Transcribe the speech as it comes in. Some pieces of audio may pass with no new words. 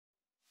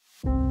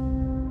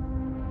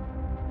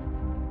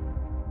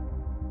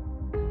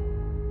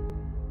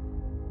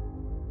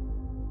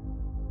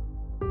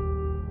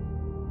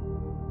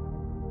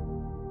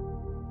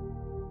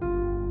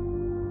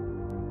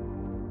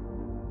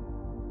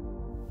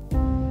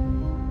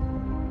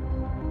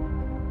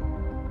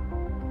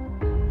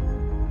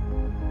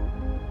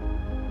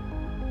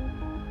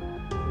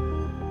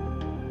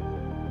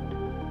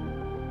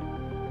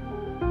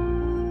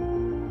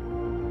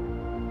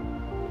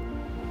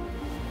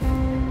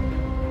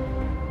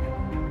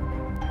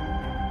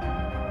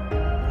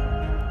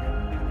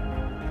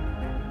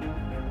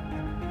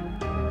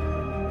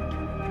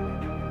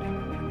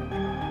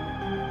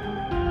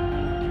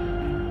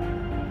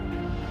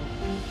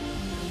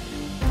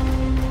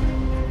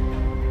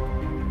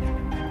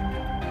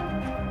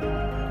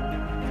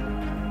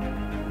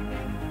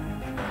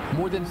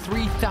More than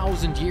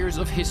 3,000 years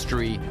of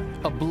history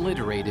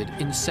obliterated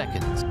in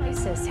seconds.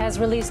 ISIS has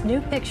released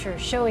new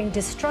pictures showing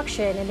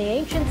destruction in the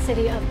ancient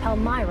city of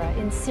Palmyra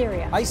in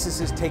Syria.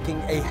 ISIS is taking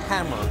a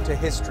hammer to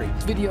history.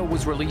 This video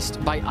was released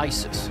by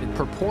ISIS. It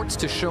purports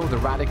to show the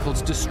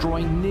radicals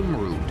destroying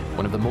Nimrud,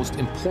 one of the most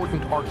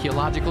important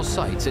archaeological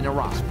sites in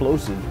Iraq.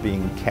 Explosives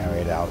being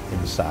carried out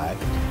inside,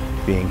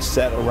 being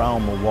set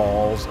around the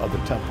walls of the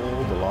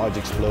temple, the large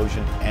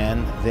explosion,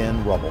 and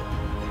then rubble.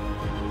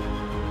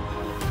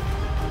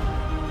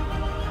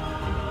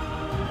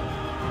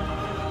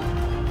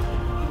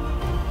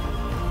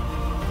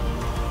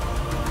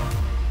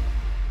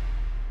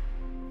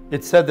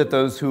 It's said that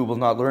those who will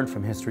not learn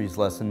from history's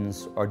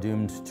lessons are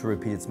doomed to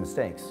repeat its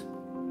mistakes.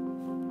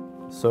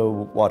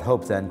 So what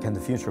hope then can the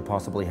future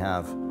possibly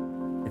have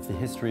if the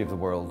history of the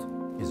world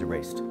is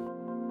erased?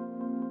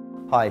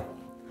 Hi,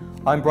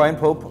 I'm Brian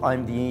Pope.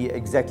 I'm the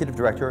Executive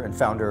Director and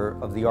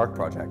founder of the ARC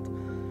Project.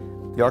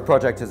 The ARC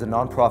Project is a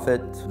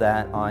nonprofit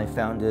that I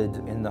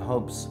founded in the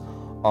hopes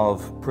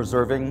of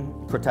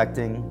preserving,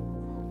 protecting,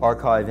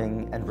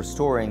 archiving, and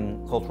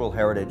restoring cultural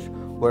heritage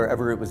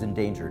wherever it was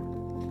endangered.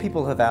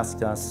 People have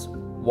asked us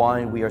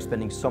why we are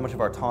spending so much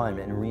of our time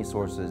and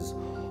resources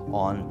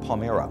on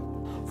Palmyra.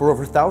 For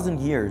over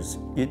 1,000 years,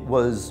 it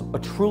was a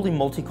truly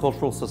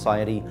multicultural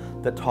society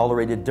that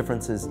tolerated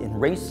differences in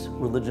race,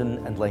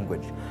 religion, and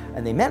language.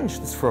 And they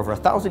managed this for over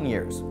 1,000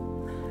 years.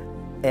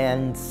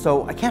 And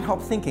so I can't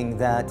help thinking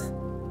that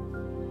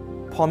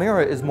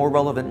Palmyra is more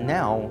relevant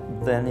now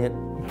than it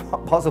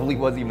possibly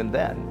was even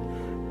then.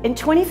 In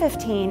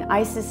 2015,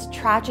 ISIS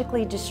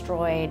tragically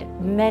destroyed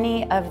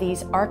many of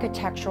these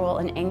architectural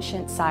and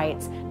ancient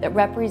sites that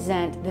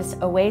represent this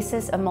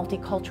oasis of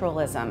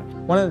multiculturalism.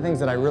 One of the things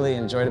that I really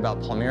enjoyed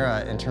about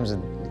Palmyra in terms of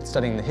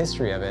studying the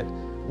history of it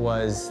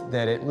was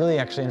that it really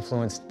actually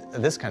influenced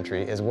this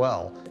country as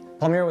well.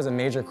 Palmyra was a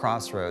major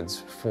crossroads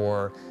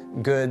for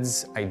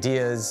goods,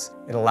 ideas.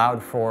 It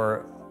allowed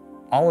for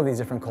all of these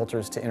different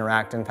cultures to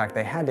interact. In fact,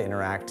 they had to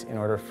interact in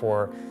order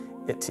for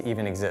it to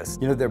even exist.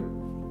 You know,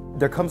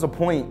 there comes a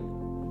point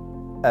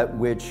at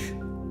which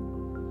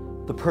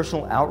the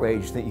personal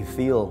outrage that you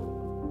feel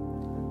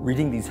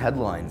reading these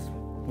headlines,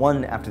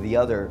 one after the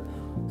other,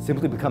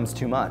 simply becomes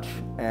too much.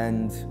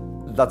 And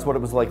that's what it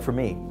was like for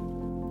me.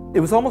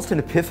 It was almost an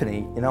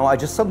epiphany. You know, I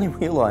just suddenly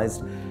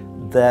realized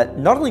that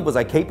not only was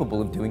I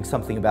capable of doing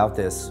something about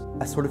this,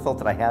 I sort of felt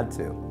that I had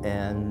to.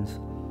 And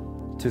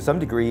to some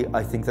degree,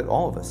 I think that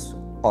all of us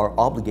are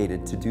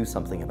obligated to do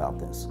something about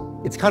this.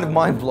 It's kind of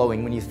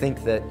mind-blowing when you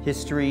think that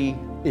history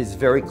is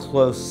very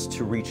close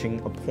to reaching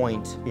a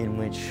point in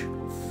which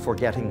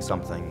forgetting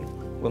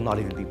something will not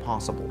even be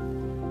possible.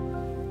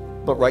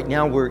 But right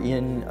now we're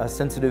in a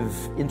sensitive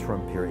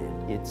interim period.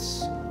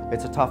 It's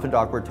a tough and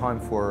awkward time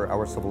for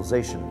our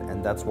civilization,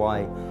 and that's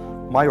why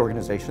my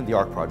organization, the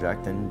ARC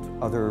Project,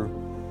 and other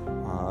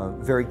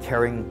very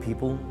caring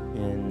people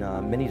in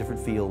many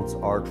different fields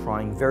are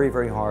trying very,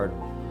 very hard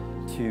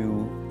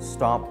to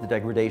stop the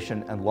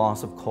degradation and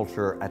loss of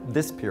culture at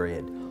this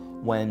period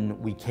when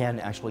we can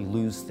actually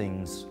lose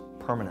things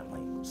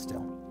permanently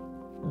still.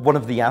 One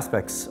of the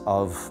aspects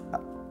of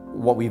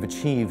what we've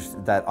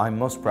achieved that I'm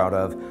most proud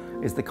of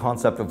is the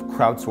concept of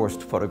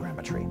crowdsourced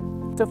photogrammetry.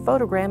 So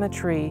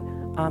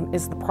photogrammetry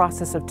is the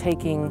process of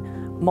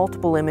taking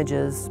multiple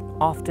images,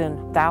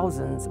 often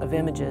thousands of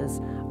images,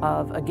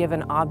 of a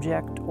given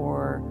object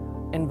or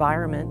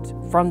environment.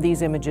 From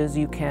these images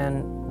you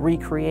can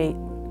recreate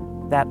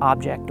that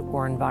object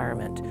or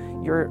environment.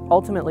 You're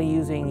ultimately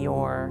using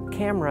your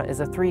camera as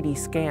a 3D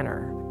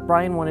scanner.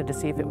 Brian wanted to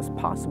see if it was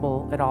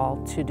possible at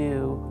all to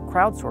do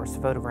crowdsourced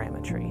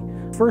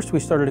photogrammetry. First we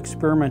started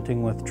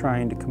experimenting with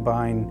trying to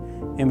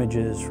combine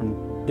images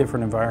from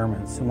different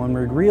environments, and when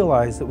we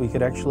realized that we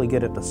could actually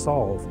get it to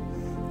solve,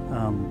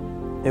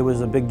 it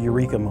was a big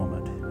eureka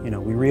moment. You know,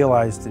 we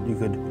realized that you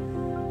could,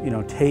 you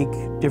know, take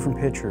different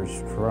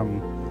pictures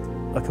from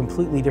a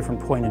completely different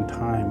point in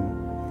time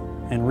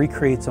and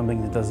recreate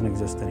something that doesn't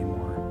exist anymore.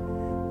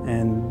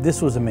 And this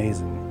was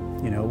amazing.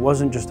 You know, it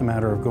wasn't just a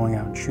matter of going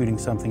out and shooting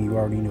something you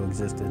already knew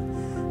existed.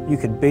 You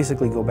could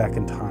basically go back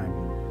in time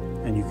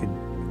and you could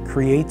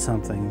create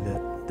something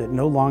that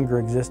no longer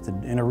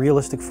existed in a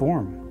realistic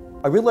form.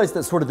 I realized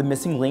that sort of the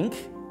missing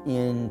link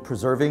in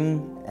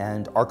preserving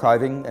and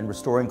archiving and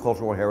restoring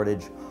cultural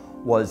heritage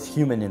was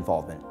human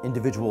involvement,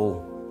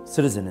 individual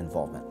citizen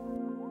involvement.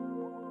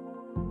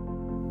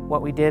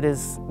 What we did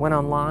is went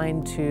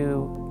online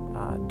to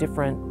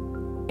different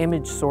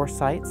image source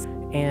sites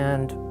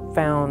and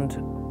found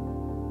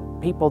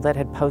people that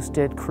had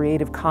posted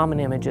Creative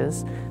Commons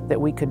images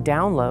that we could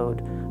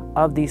download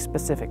of these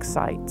specific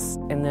sites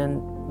and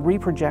then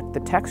reproject the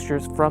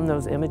textures from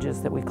those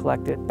images that we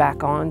collected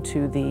back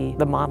onto the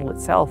model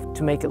itself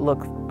to make it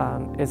look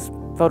as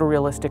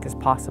photorealistic as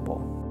possible.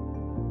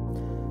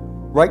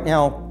 Right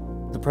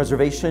now, the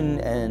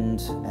preservation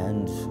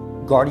and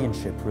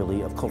guardianship,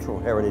 really, of cultural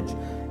heritage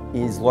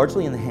is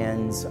largely in the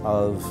hands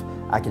of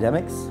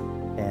academics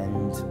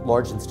and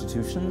large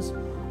institutions.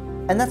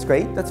 And that's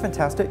great, that's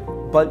fantastic,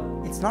 but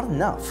it's not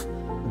enough.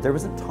 There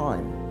isn't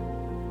time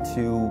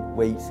to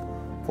wait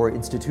for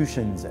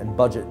institutions and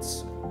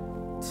budgets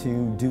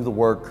to do the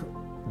work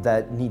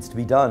that needs to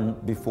be done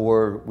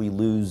before we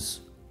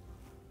lose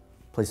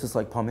places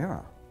like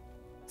Palmyra.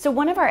 So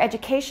one of our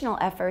educational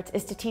efforts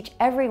is to teach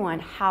everyone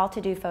how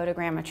to do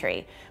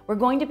photogrammetry. We're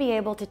going to be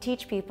able to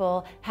teach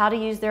people how to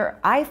use their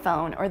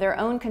iPhone or their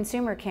own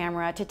consumer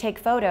camera to take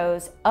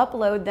photos,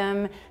 upload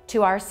them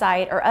to our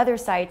site or other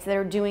sites that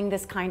are doing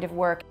this kind of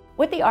work.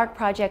 What the ARC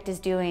project is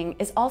doing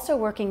is also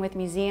working with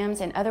museums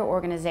and other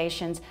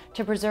organizations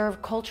to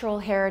preserve cultural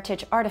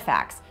heritage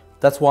artifacts.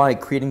 That's why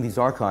creating these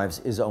archives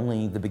is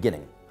only the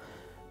beginning.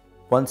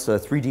 Once a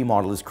 3D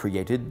model is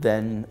created,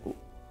 then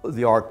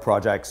the ARC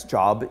project's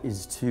job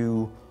is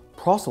to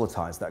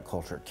proselytize that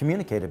culture,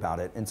 communicate about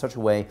it in such a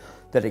way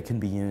that it can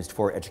be used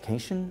for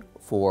education,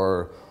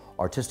 for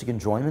artistic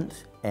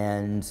enjoyment,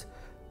 and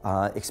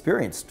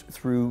experienced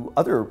through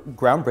other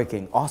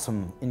groundbreaking,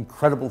 awesome,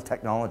 incredible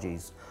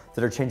technologies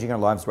that are changing our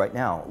lives right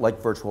now,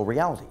 like virtual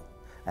reality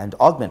and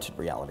augmented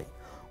reality.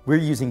 We're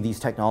using these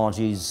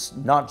technologies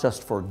not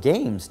just for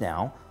games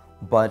now,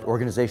 but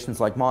organizations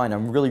like mine,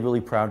 I'm really,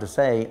 really proud to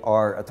say,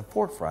 are at the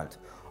forefront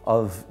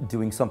of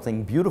doing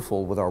something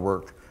beautiful with our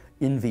work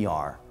in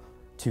VR,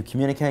 to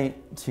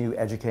communicate, to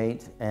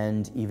educate,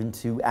 and even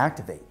to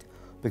activate.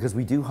 Because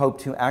we do hope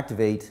to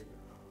activate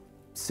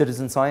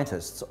citizen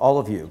scientists, all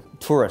of you,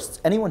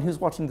 tourists, anyone who's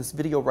watching this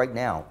video right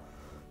now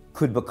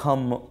could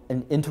become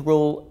an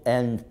integral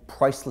and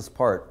priceless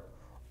part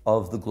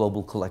of the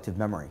global collective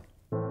memory.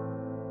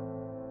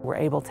 We're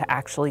able to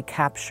actually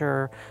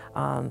capture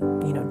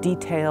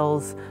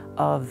details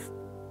of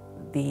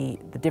the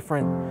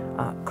different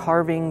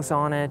carvings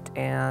on it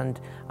and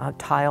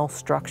tile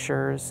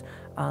structures.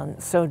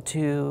 So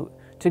to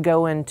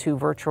go into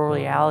virtual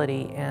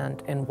reality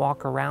and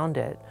walk around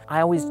it,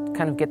 I always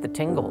kind of get the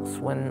tingles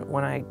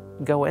when I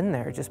go in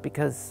there, just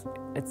because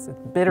it's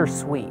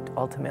bittersweet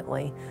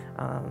ultimately,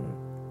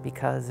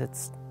 because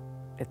it's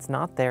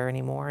not there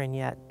anymore, and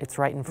yet it's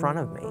right in front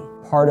of me.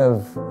 Part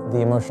of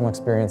the emotional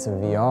experience of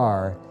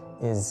VR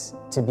is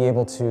to be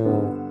able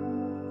to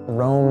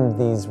roam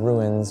these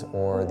ruins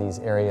or these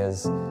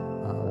areas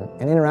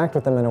and interact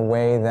with them in a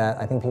way that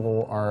I think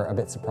people are a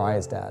bit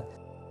surprised at.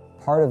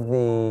 Part of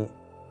the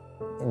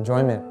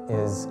enjoyment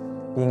is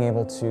being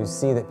able to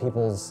see that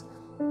people's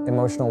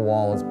emotional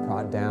wall is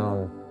brought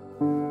down.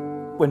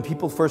 When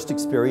people first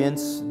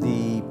experience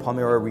the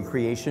Palmyra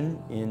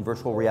recreation in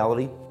virtual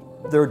reality,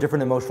 there are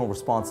different emotional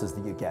responses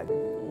that you get.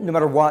 No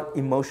matter what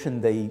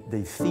emotion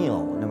they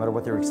feel, no matter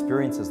what their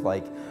experience is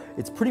like,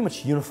 it's pretty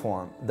much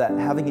uniform that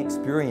having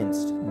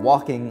experienced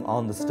walking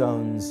on the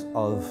stones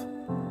of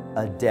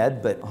a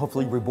dead but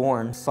hopefully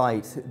reborn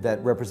site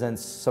that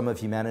represents some of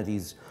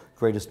humanity's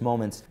greatest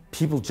moments,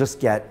 people just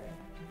get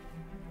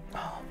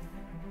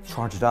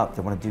charged up.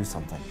 They want to do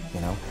something, you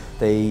know?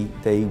 They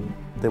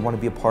want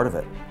to be a part of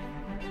it.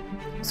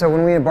 So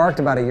when we embarked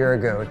about a year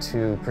ago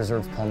to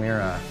preserve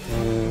Palmyra,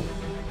 we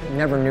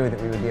never knew that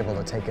we would be able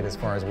to take it as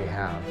far as we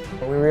have,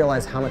 but we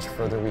realized how much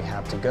further we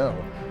have to go.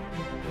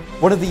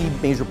 One of the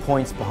major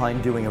points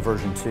behind doing a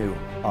version 2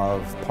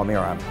 of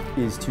Palmyra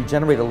is to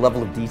generate a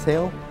level of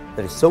detail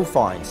that is so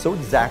fine, so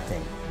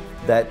exacting,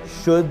 that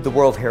should the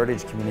World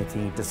Heritage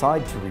community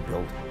decide to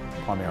rebuild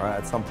Palmyra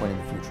at some point in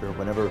the future,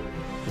 whenever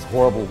this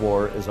horrible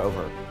war is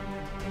over,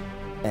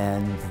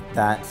 and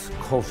that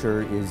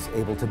culture is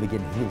able to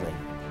begin healing,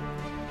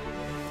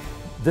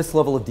 this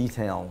level of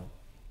detail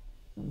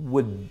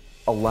would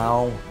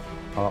allow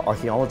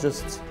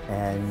archaeologists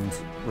and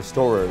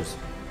restorers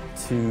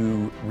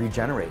to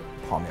regenerate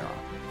Palmyra,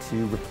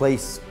 to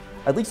replace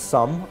at least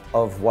some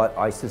of what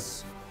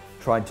ISIS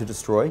tried to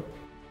destroy.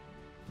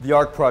 The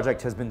ARC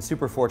project has been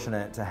super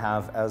fortunate to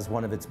have as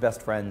one of its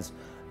best friends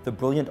the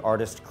brilliant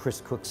artist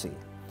Chris Cooksey.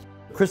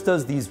 Chris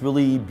does these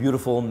really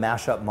beautiful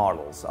mashup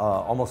models,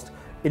 almost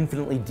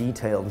infinitely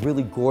detailed,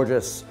 really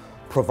gorgeous,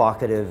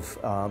 provocative,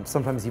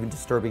 sometimes even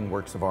disturbing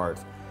works of art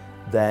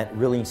that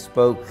really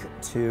spoke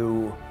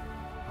to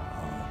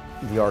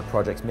the ARC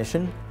project's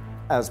mission.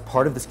 As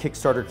part of this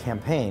Kickstarter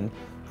campaign,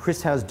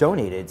 Chris has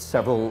donated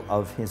several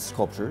of his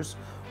sculptures,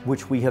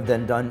 which we have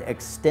then done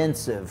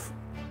extensive,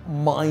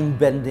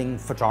 mind-bending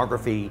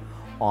photography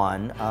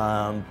on,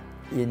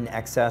 in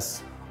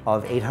excess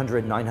of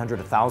 800, 900,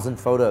 1,000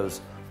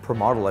 photos per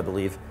model, I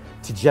believe,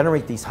 to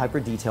generate these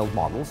hyper-detailed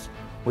models,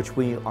 which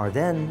we are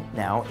then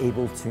now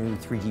able to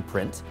 3D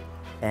print.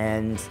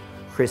 And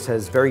Chris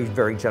has very,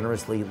 very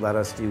generously let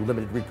us do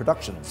limited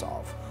reproductions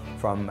of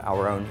from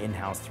our own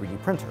in-house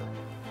 3D printer.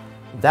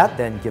 That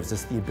then gives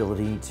us the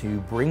ability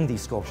to bring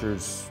these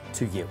sculptures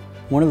to you.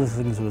 One of the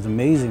things that was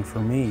amazing for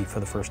me for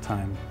the first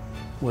time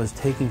was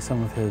taking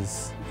some of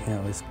his,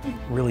 his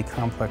really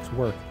complex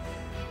work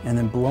and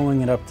then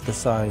blowing it up to the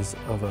size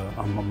of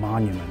a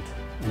monument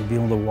and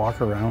being able to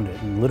walk around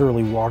it and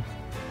literally walk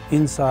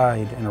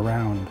inside and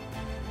around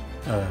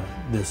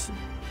this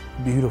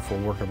beautiful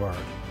work of art.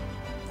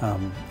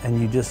 And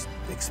you just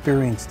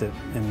experienced it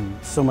in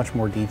so much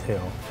more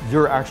detail.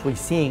 You're actually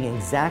seeing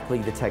exactly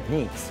the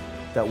techniques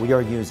that we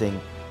are using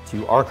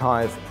to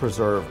archive,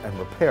 preserve, and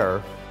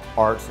repair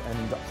art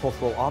and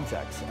cultural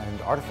objects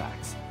and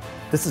artifacts.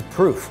 This is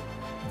proof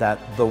that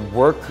the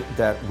work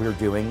that we're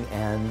doing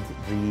and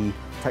the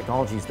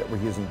technologies that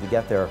we're using to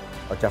get there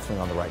are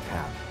definitely on the right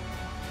path.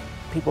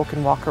 People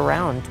can walk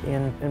around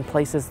in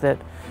places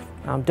that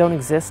don't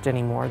exist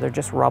anymore. They're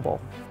just rubble.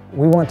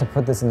 We want to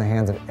put this in the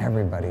hands of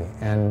everybody,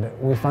 and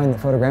we find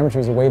that photogrammetry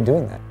is a way of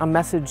doing that. A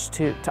message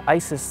to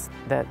ISIS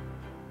that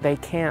they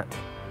can't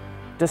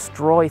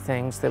destroy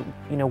things, that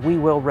we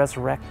will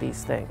resurrect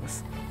these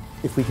things.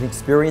 If we can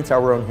experience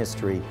our own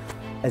history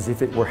as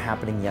if it were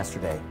happening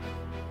yesterday,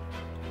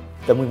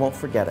 then we won't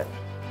forget it.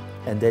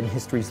 And then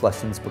history's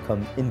lessons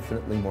become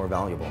infinitely more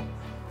valuable.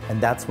 And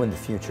that's when the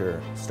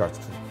future starts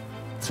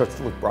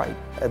to look bright.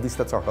 At least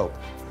that's our hope.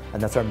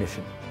 And that's our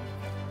mission.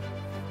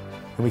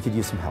 And we could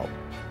use some help.